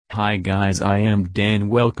Hi guys, I am Dan.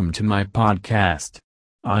 Welcome to my podcast.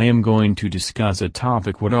 I am going to discuss a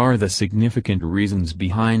topic: what are the significant reasons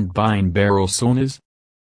behind buying barrel saunas?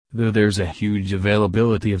 Though there's a huge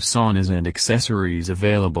availability of saunas and accessories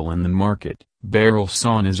available in the market, barrel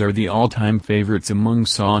saunas are the all-time favorites among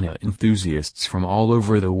sauna enthusiasts from all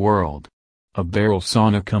over the world. A barrel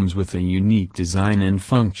sauna comes with a unique design and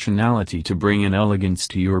functionality to bring an elegance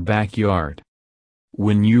to your backyard.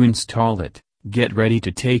 When you install it, get ready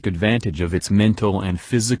to take advantage of its mental and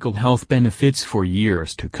physical health benefits for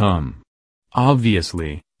years to come.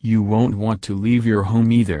 Obviously, you won't want to leave your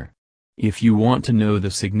home either. If you want to know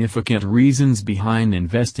the significant reasons behind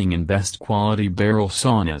investing in best quality barrel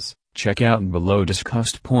saunas, check out below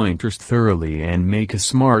discussed pointers thoroughly and make a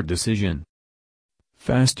smart decision.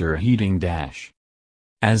 Faster heating.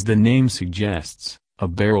 As the name suggests, a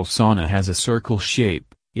barrel sauna has a circle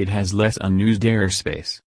shape. It has less unused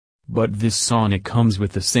airspace. But this sauna comes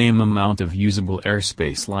with the same amount of usable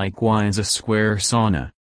airspace likewise a square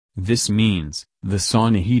sauna. This means, the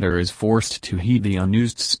sauna heater is forced to heat the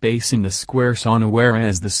unused space in the square sauna,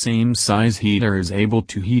 whereas the same size heater is able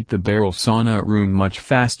to heat the barrel sauna room much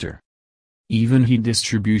faster. Even heat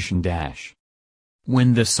distribution.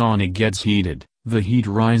 When the sauna gets heated, the heat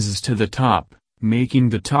rises to the top, making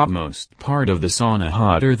the topmost part of the sauna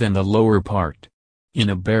hotter than the lower part. In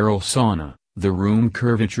a barrel sauna, the room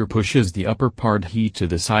curvature pushes the upper part heat to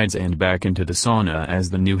the sides and back into the sauna as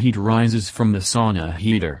the new heat rises from the sauna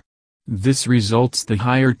heater. This results the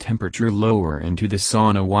higher temperature lower into the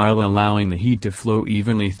sauna while allowing the heat to flow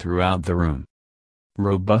evenly throughout the room.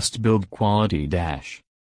 Robust build quality.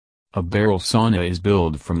 A barrel sauna is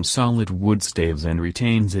built from solid wood staves and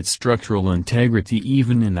retains its structural integrity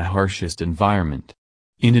even in the harshest environment.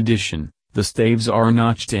 In addition, the staves are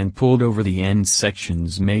notched and pulled over the end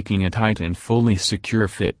sections, making a tight and fully secure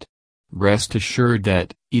fit. Rest assured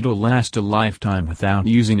that it'll last a lifetime without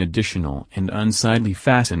using additional and unsightly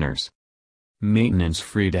fasteners.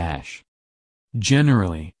 Maintenance-free.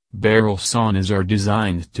 Generally, barrel saunas are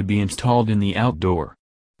designed to be installed in the outdoor.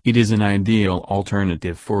 It is an ideal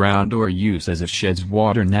alternative for outdoor use as it sheds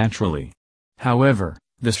water naturally. However,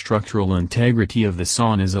 the structural integrity of the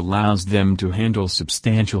saunas allows them to handle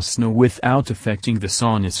substantial snow without affecting the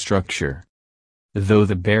sauna's structure. Though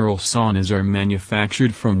the barrel saunas are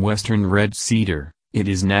manufactured from Western red cedar, it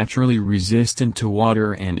is naturally resistant to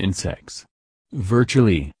water and insects.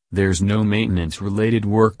 Virtually, there's no maintenance-related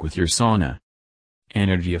work with your sauna.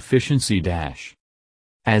 Energy efficiency.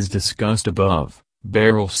 As discussed above,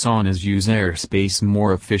 barrel saunas use airspace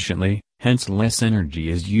more efficiently, hence less energy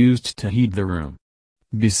is used to heat the room.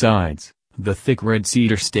 Besides, the thick red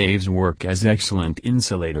cedar staves work as excellent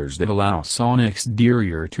insulators that allow sauna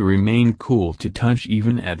exterior to remain cool to touch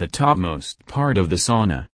even at the topmost part of the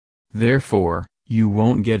sauna. Therefore, you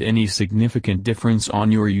won't get any significant difference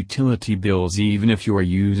on your utility bills even if you are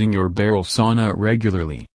using your barrel sauna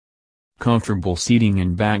regularly. Comfortable seating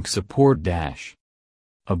and back support.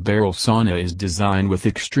 A barrel sauna is designed with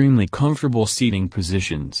extremely comfortable seating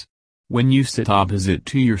positions. When you sit opposite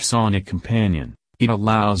to your sauna companion, it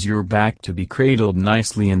allows your back to be cradled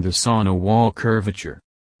nicely in the sauna wall curvature.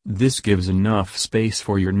 This gives enough space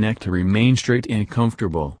for your neck to remain straight and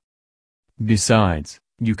comfortable. Besides,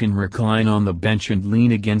 you can recline on the bench and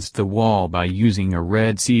lean against the wall by using a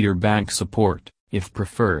red cedar back support, if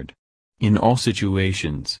preferred. In all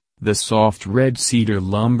situations, the soft red cedar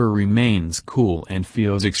lumber remains cool and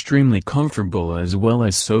feels extremely comfortable as well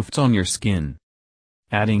as soft on your skin.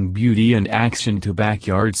 Adding beauty and action to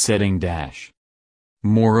backyard setting.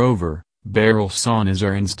 Moreover, barrel saunas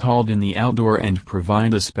are installed in the outdoor and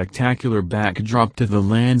provide a spectacular backdrop to the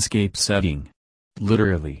landscape setting.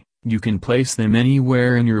 Literally, you can place them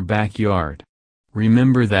anywhere in your backyard.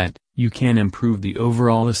 Remember that, you can improve the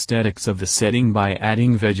overall aesthetics of the setting by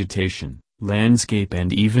adding vegetation, landscape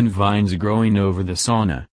and even vines growing over the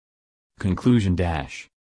sauna. Conclusion.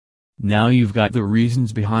 Now you've got the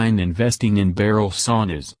reasons behind investing in barrel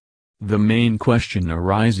saunas. The main question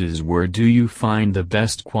arises: where do you find the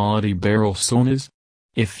best quality barrel saunas?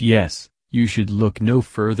 If yes, you should look no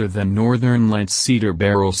further than Northern Lights Cedar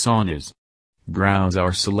Barrel Saunas. Browse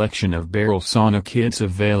our selection of barrel sauna kits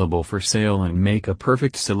available for sale and make a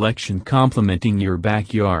perfect selection complementing your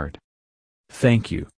backyard. Thank you.